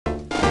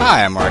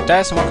Hi, I'm Mark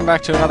Dice, and welcome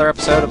back to another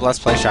episode of Let's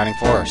Play Shining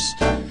Force.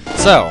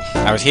 So,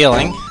 I was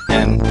healing,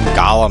 and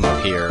Gollum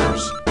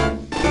appears.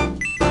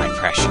 My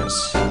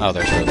precious. Oh,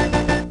 there's 2 of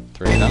them.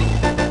 3 of them.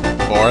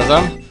 4 of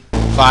them.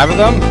 5 of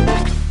them.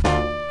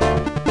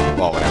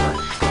 Well, whatever.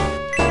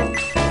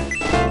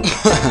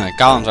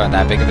 Golems aren't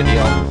that big of a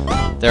deal.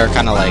 They're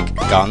kind of like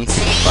guns,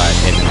 but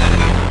in an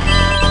enemy.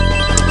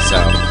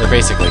 So, they're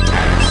basically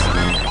tanks.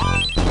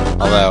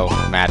 Although,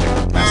 magic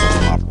messes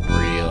them up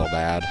real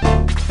bad.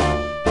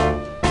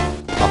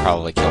 I'll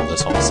probably kill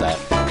this whole set.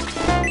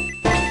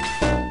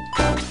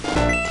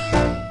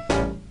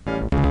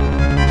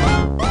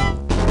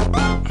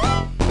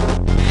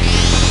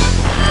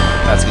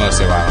 That's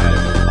mostly why I wanted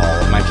to move all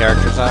of my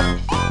characters up.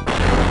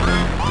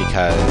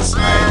 Because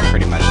I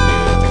pretty much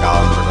knew that the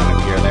golems were going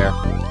to appear there.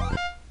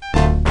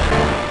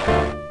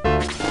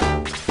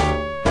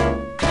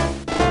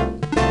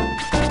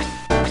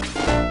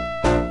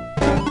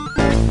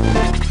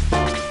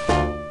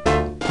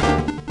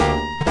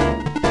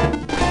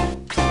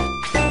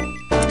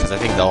 I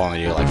think they'll only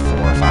do like 4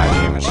 or 5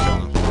 damage to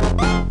him.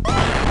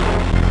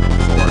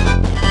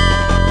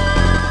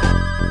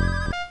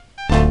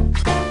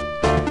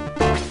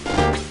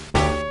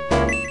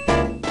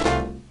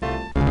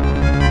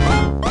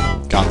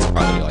 4. Guns will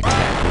probably do like 10.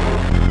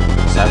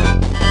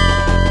 7.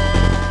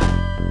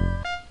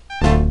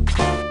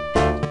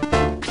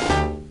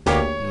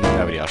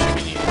 Nobody else should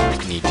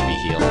need to be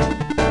healed.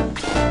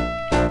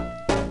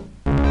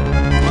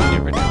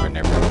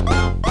 Never.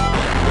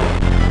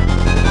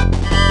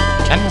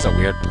 Ken has a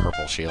weird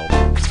purple shield.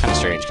 It's kind of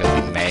strange because I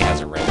think May has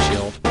a red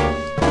shield. So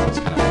it's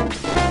kind of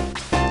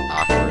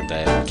awkward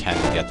that Ken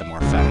would get the more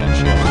feminine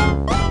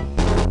shield.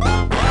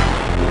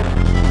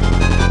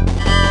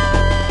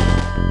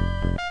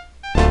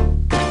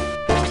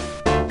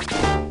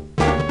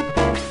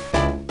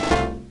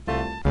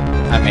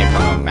 I may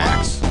promote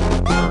Max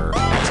for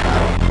next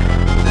battle,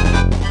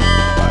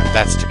 but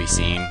that's to be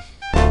seen.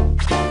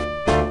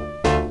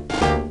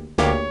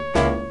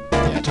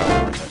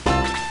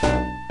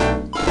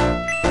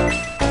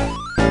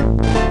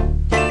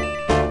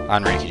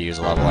 Henri could use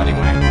a level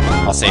anyway.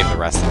 I'll save the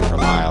rest of them for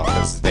Lyle,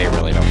 because they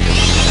really don't do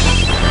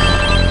much.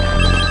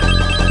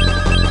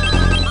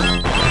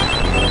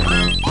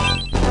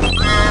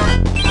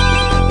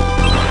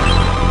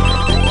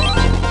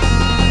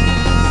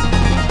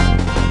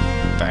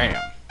 Damn.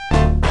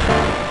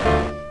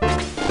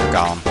 The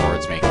Gollum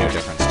hordes make no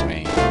difference to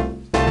me.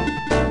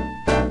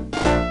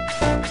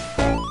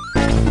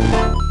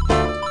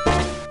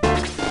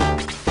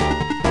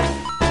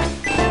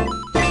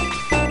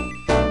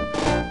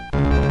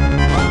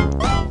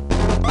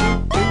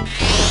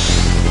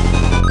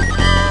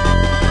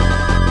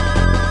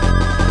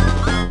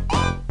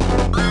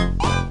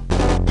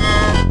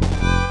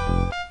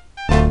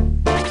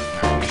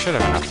 I should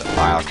have enough that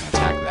Lyle can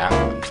attack that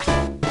one.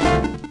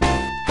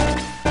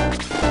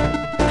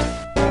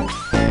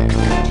 And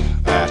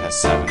that has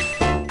 7.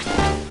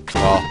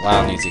 Well,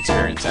 Lyle needs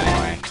experience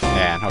anyway.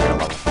 Yeah, and he'll get a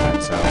level from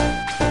it, so...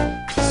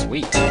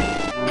 Sweet.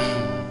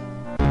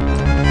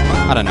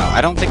 I don't know,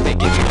 I don't think they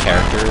give you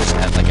characters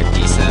at like a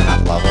decent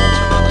enough level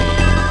to really...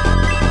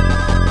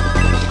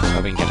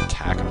 So we can get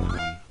attack on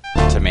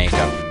them. To make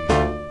them...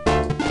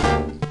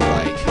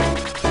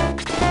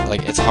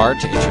 Like, it's hard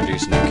to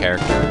introduce new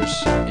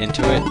characters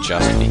into it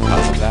just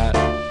because of that.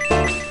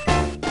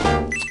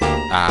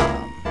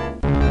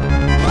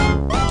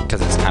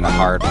 Because it's kind of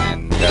hard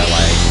when they're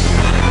like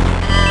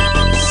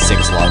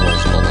 6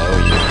 levels below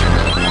you to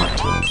really want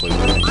to include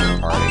them in your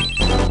party.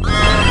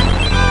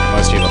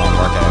 Most people don't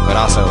work at it, but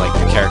also like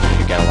the characters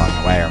you get along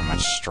the way are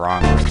much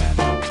stronger than,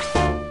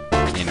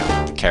 you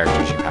know, the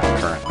characters you have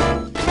currently.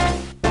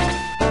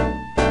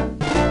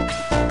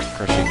 Of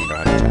course, you can go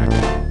ahead and attack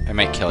it. It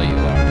might kill you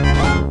though.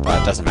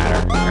 But it doesn't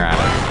matter. You're out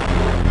of...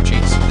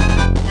 Jeez.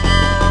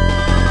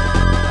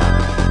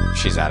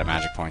 She's out of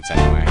magic points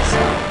anyway, so...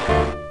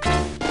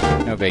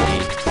 No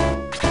biggie.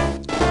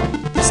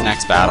 This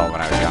next battle,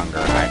 when I was younger,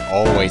 I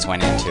always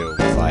went into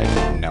with, like,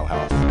 no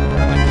health. Or,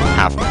 like,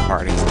 half of my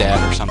party's dead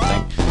or something.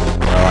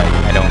 Or, like,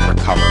 I don't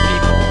recover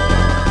people.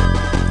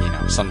 Or, you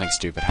know, something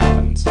stupid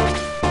happens.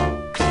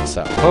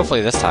 So,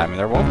 hopefully this time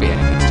there won't be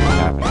anything stupid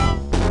happening.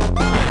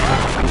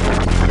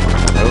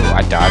 Oh,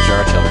 I dodged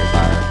our artillery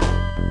fire.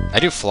 I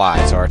do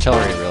fly, so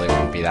artillery really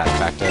wouldn't be that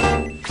effective.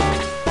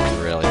 If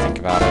you really think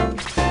about it.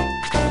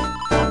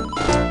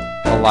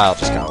 Well, Lyle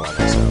just got a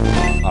level, so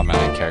I'll let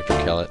my character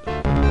kill it.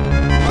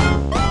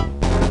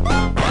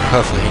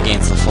 Hopefully he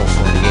gains the full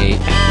 48.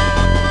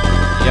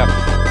 Yep.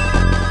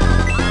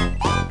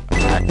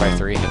 Attack by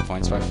 3, hit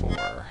points by 4.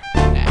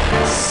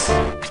 Nice.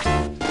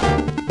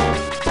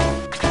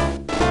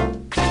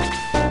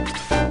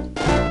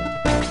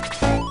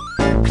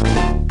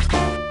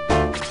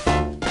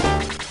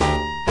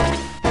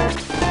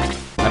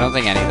 I don't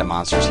think any of the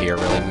monsters here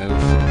really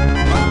move.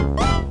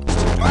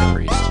 Stupid High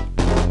Priest.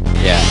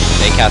 Yeah,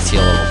 they cast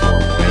heal level 4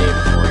 way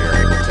before you're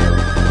able to.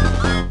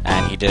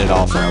 And he did it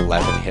all for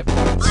 11 hit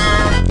points.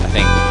 I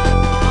think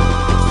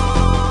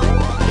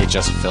it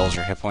just fills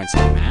your hit points to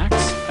max,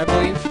 I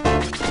believe.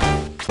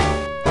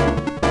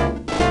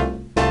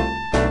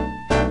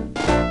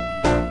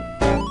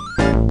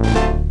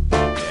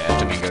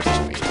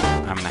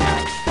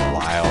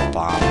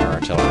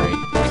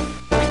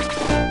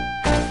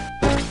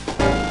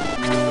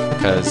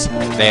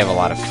 they have a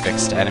lot of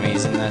fixed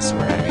enemies in this,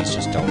 where enemies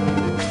just don't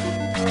move.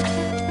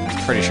 And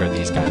I'm pretty sure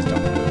these guys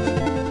don't move.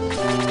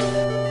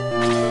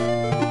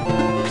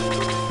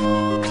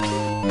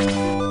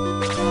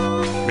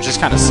 Which is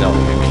kind of silly.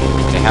 I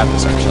mean, they have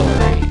this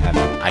artillery, and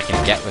I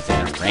can get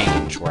within a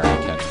range where I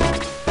can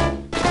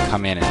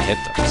come in and hit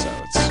them, so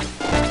it's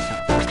kind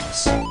of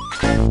pointless.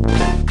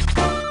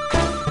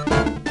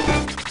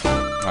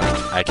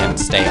 I can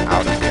stay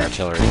out of the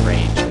artillery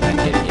range and then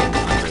get in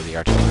under the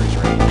artillery's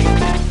range,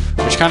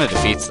 which kind of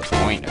defeats the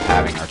point of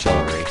having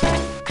artillery.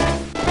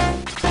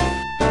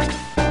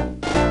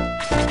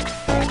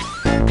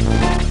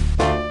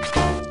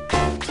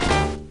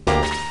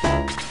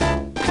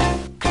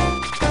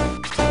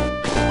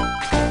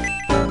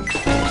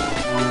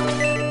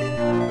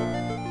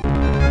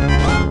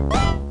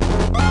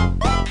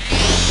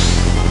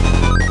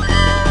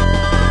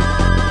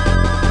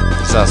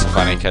 It's also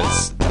funny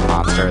because the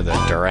monster, the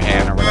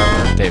Durahan or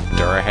whatever, they have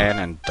Durahan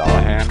and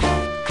Dullahan.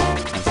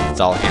 And since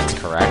Dullahan's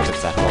correct,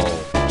 it's that whole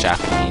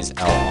Japanese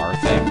LR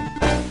thing,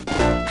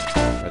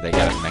 where they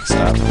get it mixed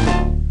up.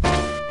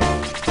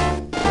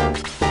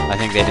 I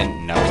think they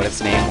didn't know what its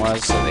name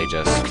was, so they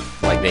just,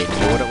 like, they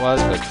knew what it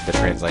was, but the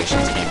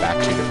translations came back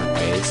 2 different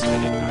ways, so they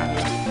didn't know how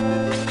to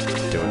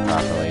do it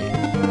properly.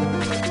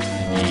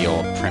 In the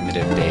old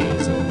primitive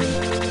days of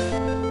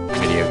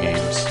video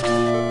games.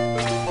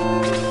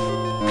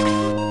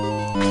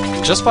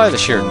 Just by the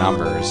sheer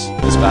numbers,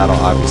 this battle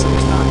obviously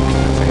is not in my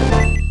favor.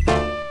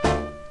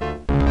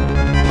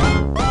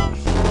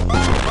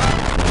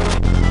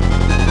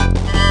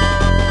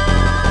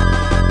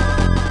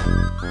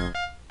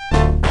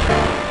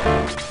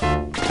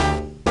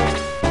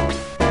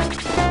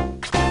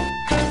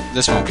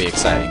 This won't be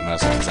exciting,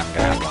 mostly because I'm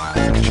going to have Lyle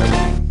finish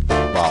everything.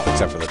 Well,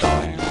 except for the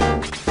Dullahan.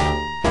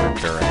 Or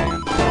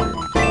Durahan, whatever you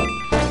want to call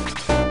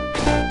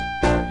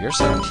it. You're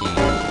 17.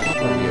 How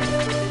old are you?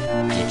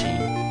 18.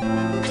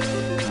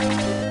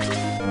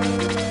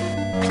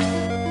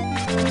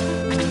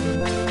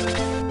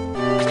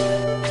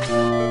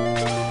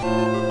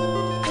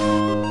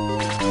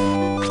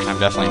 I'm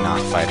definitely not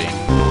fighting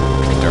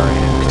the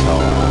Durahan until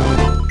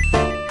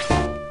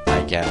I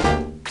get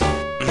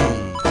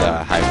the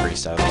High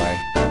Priest out of the way.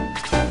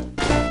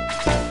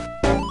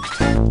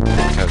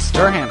 Because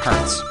Durahan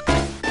hurts.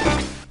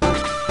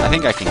 I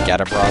think I can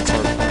get a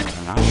broadsword for it, but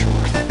I'm not sure.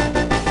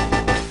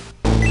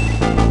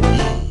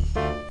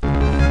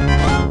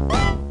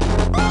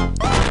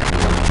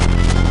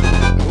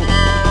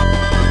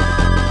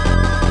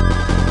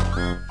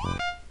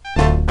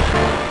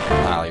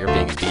 Wow, you're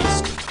being a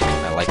beast.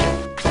 I like it.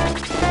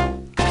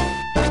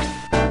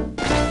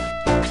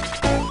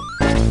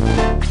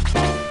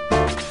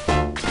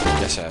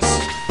 Yes, yes.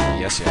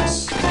 Yes,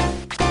 yes.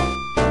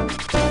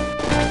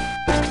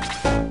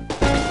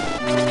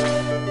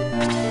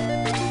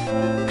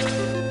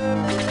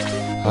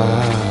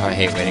 I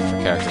hate waiting for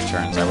character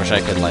turns. I wish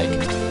I could, like,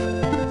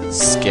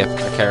 skip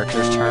a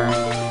character's turn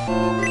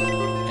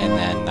and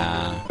then,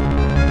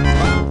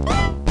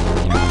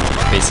 you know,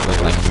 basically,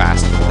 like,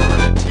 fast forward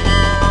it to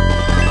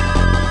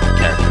the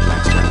character's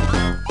next turn.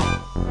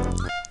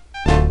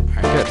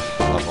 Alright, good.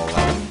 Level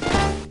 11.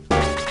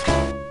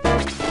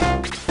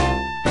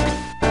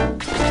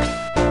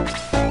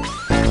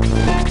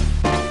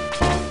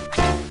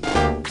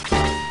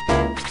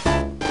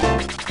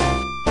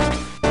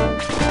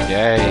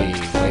 Yay,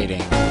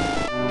 waiting.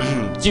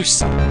 You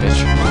son of a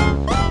bitch.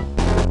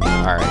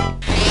 Alright.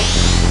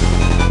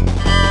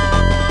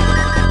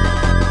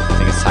 I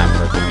think it's time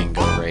for a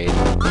Domingo raid.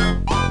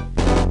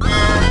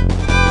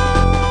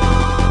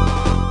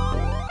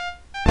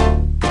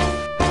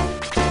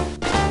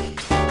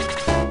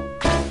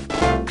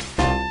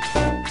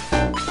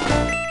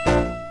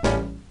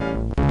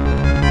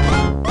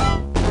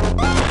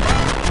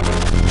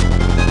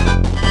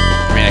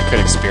 I mean, I could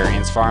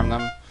experience farm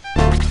them.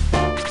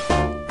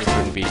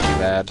 Be too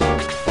bad.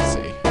 Let's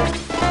see.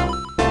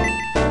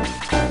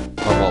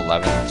 Level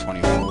 11,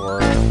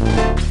 24.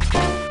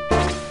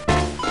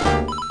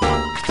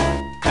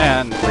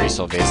 And Reese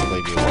will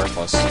basically be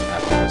worthless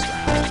after this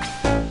round.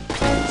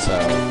 So,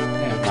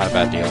 yeah, not a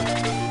bad deal.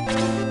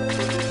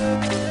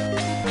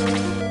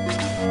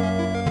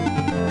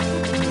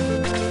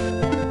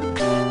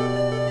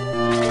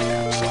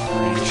 Yeah, it's long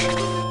range.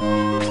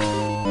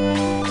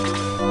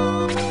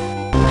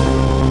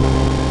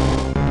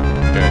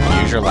 Good.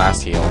 Use your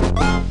last heal.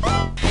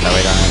 That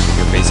way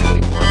you're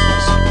basically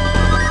worthless.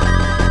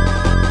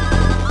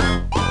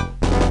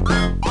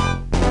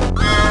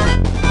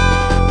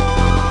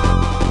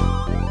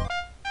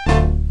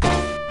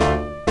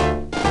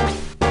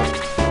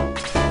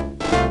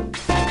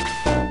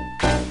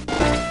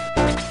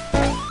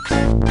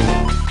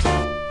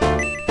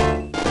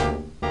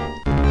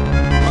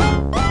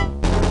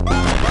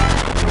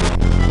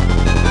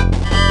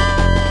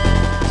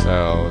 So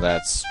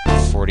that's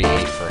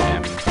 48 for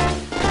him.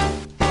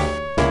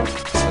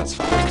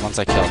 Once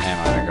I kill him,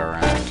 I'm gonna go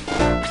around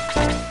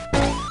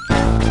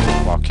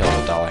while kill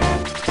the Dullahan.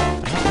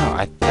 I don't know.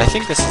 I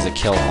think this is a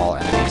kill all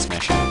enemies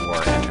mission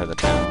or enter the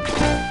town.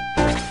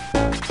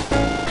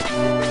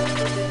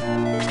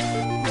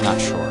 I'm not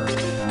sure,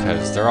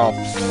 because they're all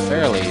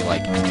fairly,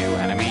 like, new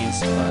enemies,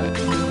 but...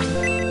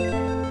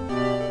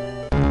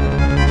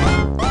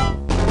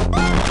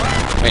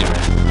 Wait a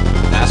minute.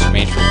 Master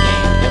Mage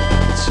regained hit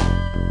points.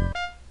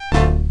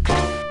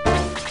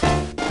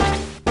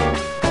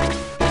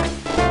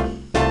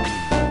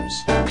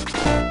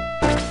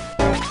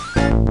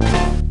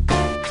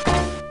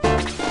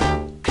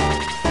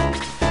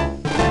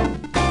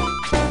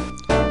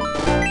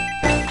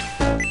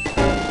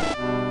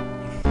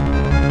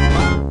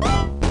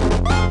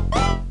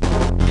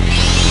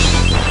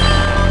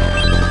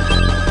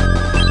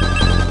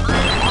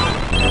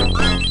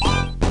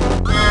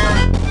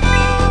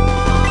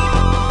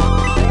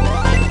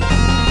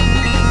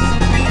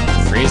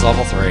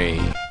 Level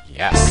 3.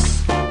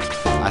 Yes.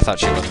 I thought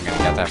she wasn't going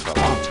to get that for a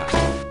long time.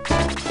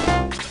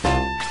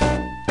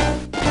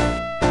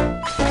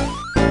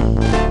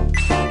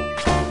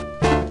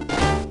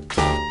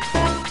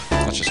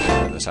 Let's just get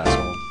rid of this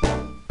asshole.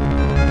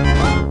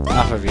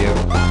 Enough of you.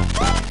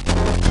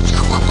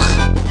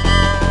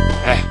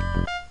 Hey.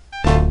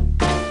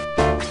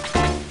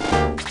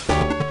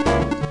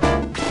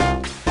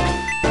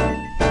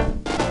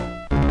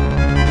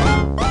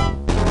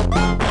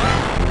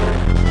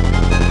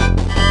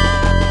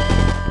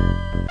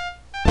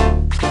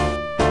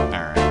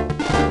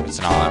 It's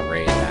an all-out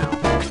raid now.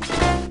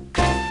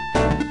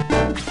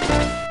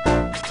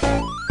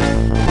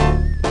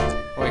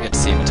 Oh, we get to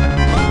see him attack.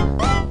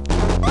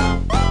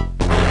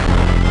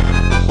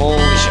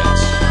 Holy shit.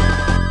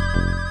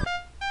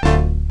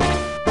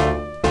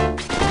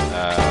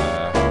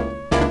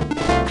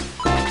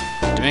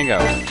 Domingo,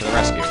 to the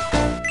rescue.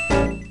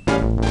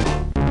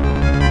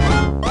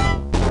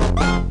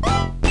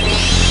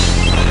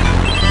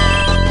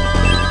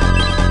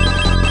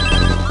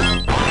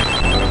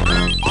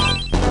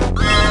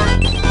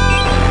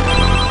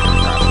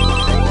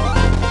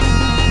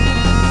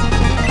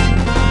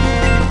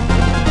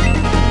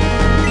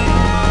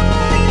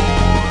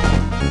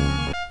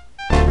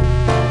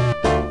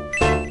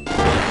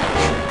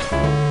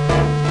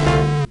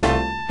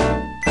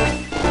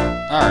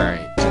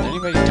 Alright, did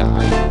anybody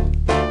die?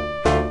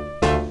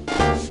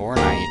 4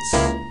 knights,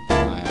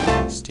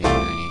 Steel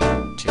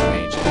Knight, 2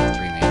 mages,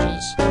 3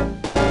 mages,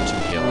 2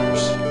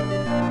 healers.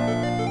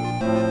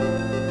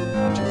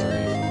 1, 2, 3,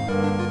 4.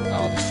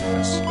 Oh, this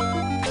is.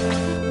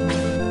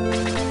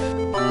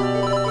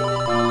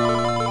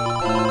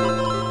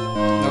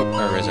 Nope,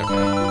 everybody's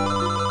okay.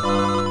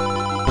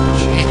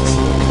 Jeez,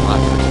 a lot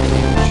of freaking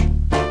damage.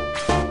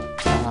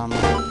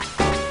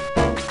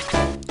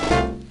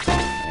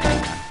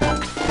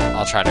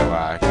 I'll try to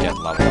get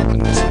leveled up in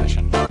this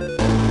mission.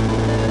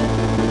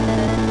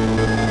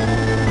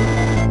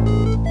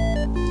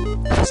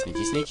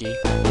 Sneaky, sneaky.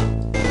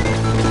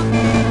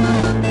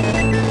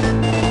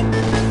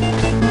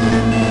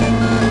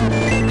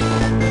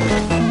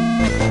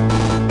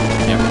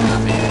 Yep,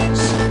 nothing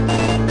else.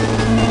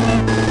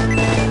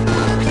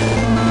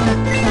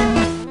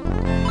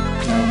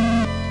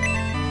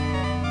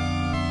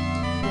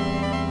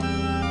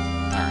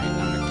 Alright, I'm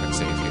gonna quick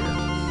save here.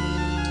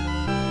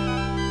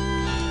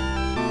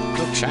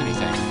 Look, shiny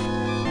thing.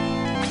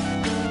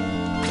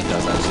 It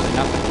does absolutely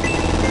nothing.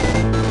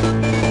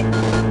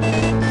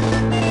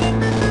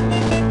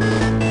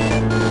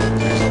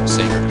 There's a little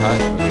sacred hut,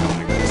 but we don't want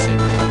to go to the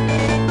sacred hut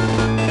yet.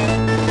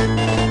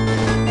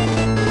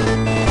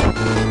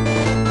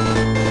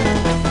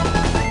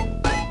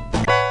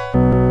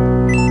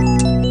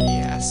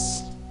 Yes.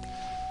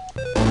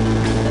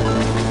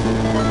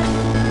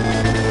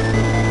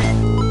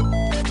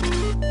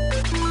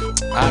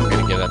 I'm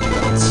gonna give that to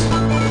Guts.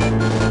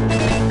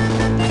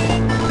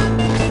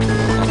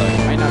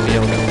 Be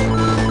able to.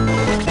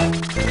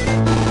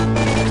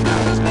 No,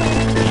 he's not.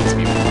 He needs to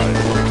be promoted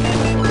for it.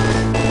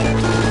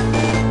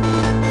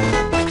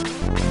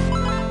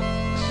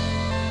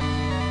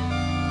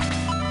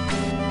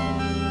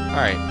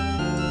 Alright.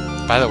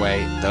 By the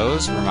way,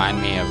 those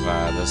remind me of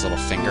those little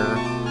finger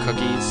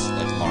cookies,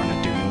 like Lorna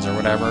Doones or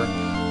whatever.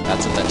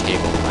 That's what that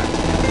table reminds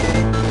me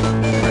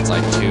of. Where it's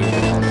like 2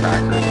 vanilla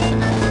crackers with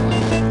vanilla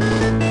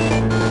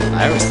filling.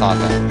 I always thought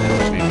that. It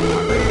always made me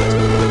hungry.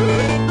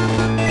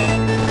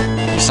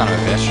 Son of a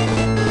bitch.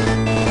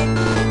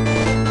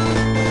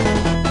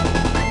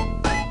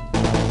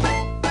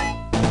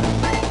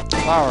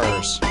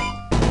 Flowers. I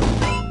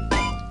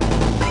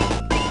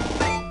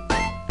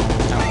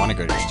don't want to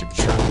go to your stupid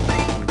shop. I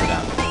want to go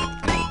down in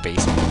the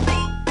basement.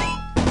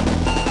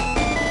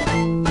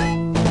 And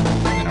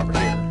then over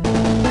here.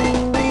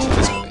 To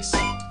this place.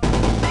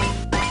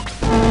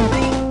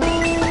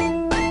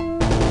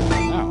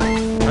 Oh,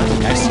 really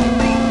nice.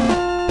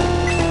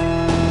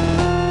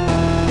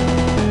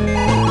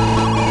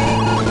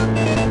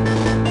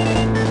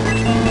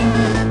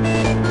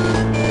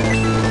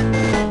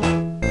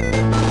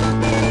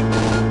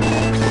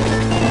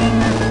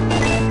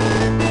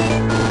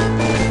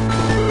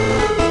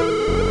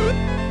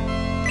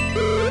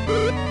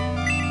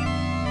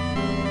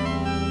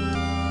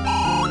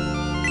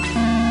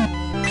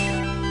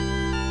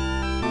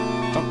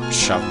 Don't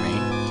shove me,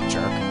 you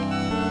jerk.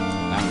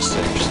 I'm just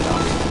your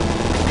stuff.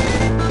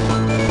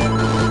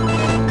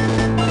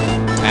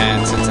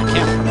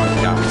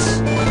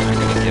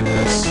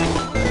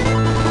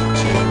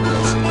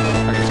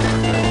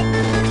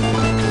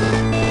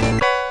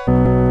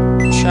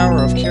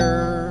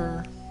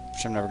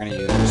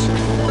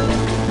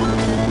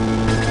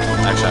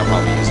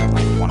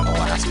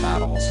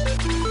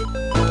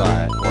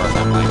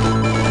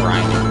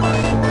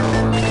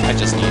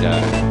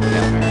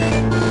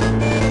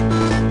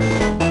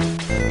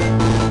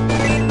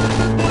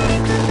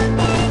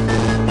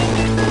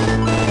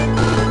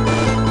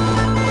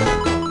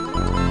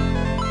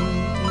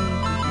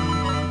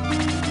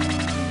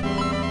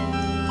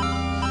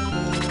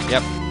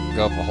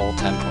 full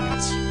 10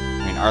 points. I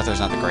mean, Arthur's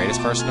not the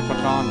greatest person to put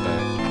it on,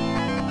 but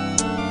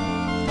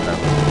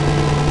whatever.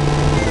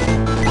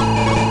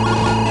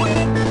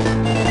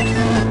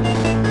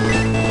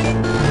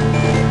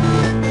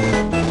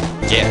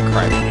 Yeah,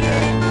 crybaby.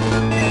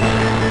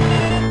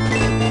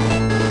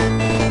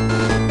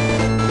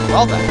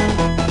 Well then.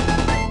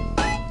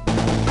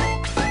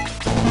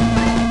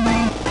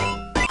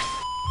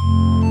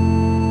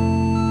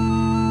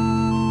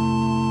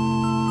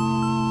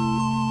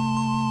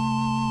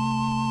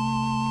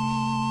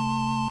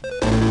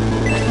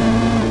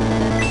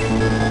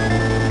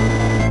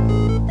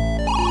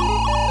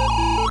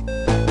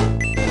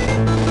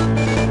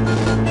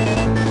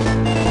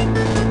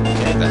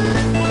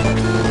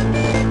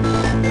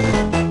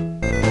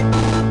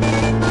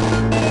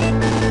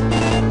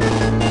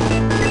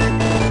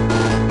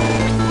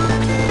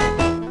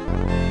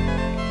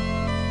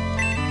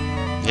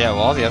 Yeah,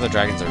 well, all the other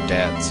dragons are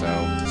dead, so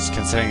just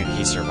considering that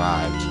he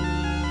survived.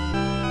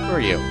 Who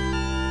are you?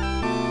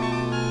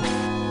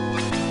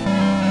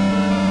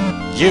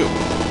 You!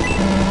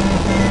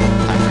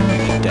 Time for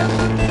you to die.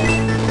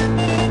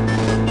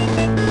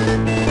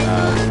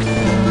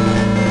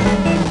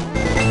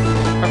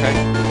 Okay.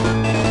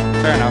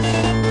 Fair enough.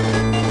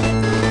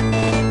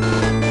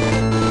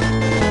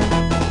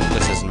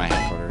 This isn't my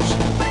headquarters.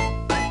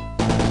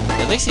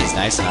 At least he's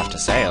nice enough to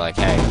say, like,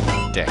 hey,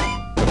 Dick,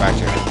 go back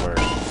to your headquarters.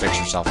 Fix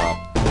yourself up.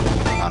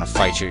 I want to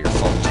fight you at your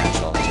full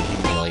potential to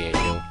humiliate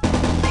you.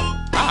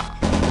 Ah!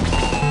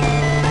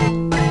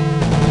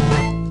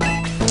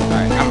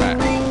 Alright, I'm gonna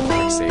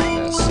quick save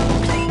this.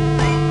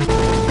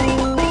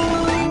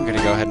 I'm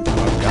gonna go ahead and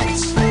promote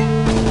Guts.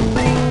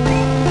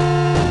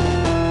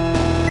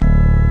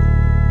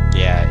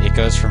 Yeah, it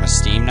goes from a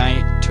Steam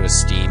Knight to a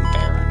Steam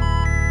Baron.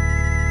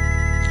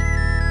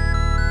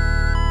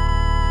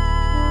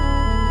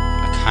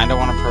 I kinda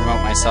want to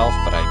promote myself,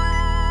 but I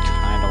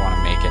kinda want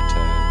to make it to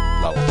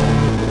level 10.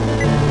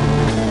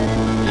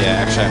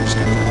 Yeah, actually I'm just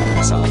gonna promote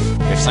myself.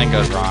 If something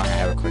goes wrong, I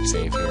have a quick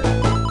save here.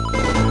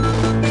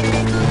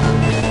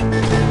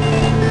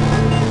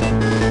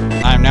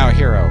 I'm now a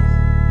hero.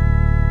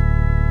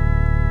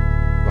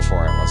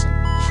 Before I wasn't.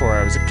 Before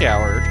I was a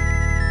coward.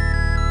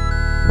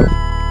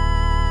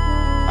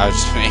 I was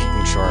just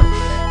making sure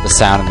the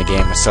sound in the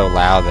game was so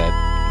loud that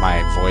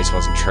my voice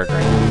wasn't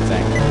triggering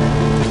anything.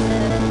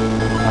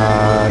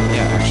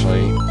 Yeah,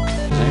 actually,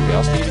 does anybody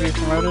else need to be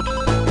promoted?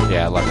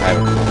 Yeah, look, I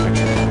have a cool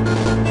picture.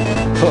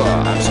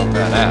 I'm so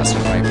badass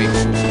with my big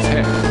foo